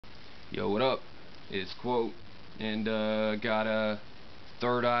Yo, what up? It's Quote, and got a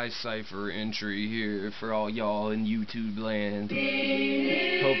Third Eye Cypher entry here for all y'all in YouTube land.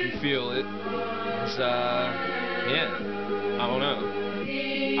 Hope you feel it. It's, yeah, I don't know.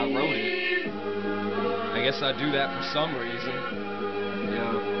 I wrote it. I guess I do that for some reason.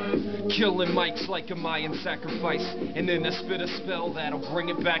 Killing mics like a Mayan sacrifice, and then I spit a spell that'll bring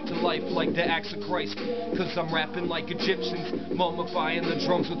it back to life like the acts of Christ. Cause I'm rapping like Egyptians, mummifying the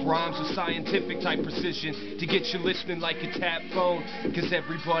drums with rhymes with scientific type precision to get you listening like a tap phone. Cause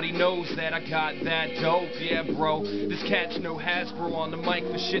everybody knows that I got that dope, yeah bro. This cat's no hasbro on the mic,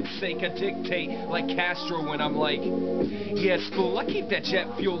 for shit's sake I dictate like Castro when I'm like, yeah it's full, I keep that jet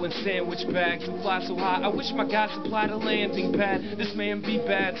fuel in sandwich bags and fly so high, I wish my guy supplied a landing pad. This man be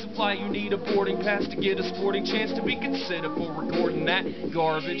bad, supply you need a boarding pass to get a sporting chance to be considered for recording that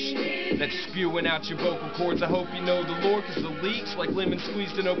garbage that's spewing out your vocal cords. I hope you know the lore, cause the leaks like lemon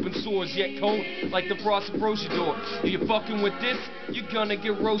squeezed in open sores, yet cold like the frosted door. If you're fucking with this, you're gonna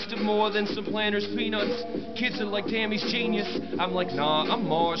get roasted more than some Planters peanuts. Kids are like, damn he's genius. I'm like, nah, I'm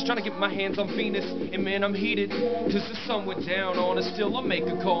Mars, trying to get my hands on Venus. And man, I'm heated, cause the sun went down on us. Still I'll make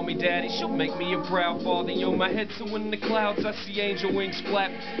her call me daddy, she'll make me a proud father. Yo, my head's so in the clouds, I see angel wings flap,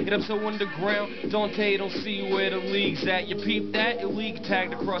 and I'm so underground, Dante don't see where the league's at. You peep that? Your league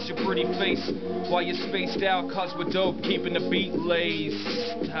tagged across your pretty face while you're spaced out, cause we're dope, keeping the beat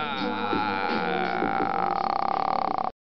laced.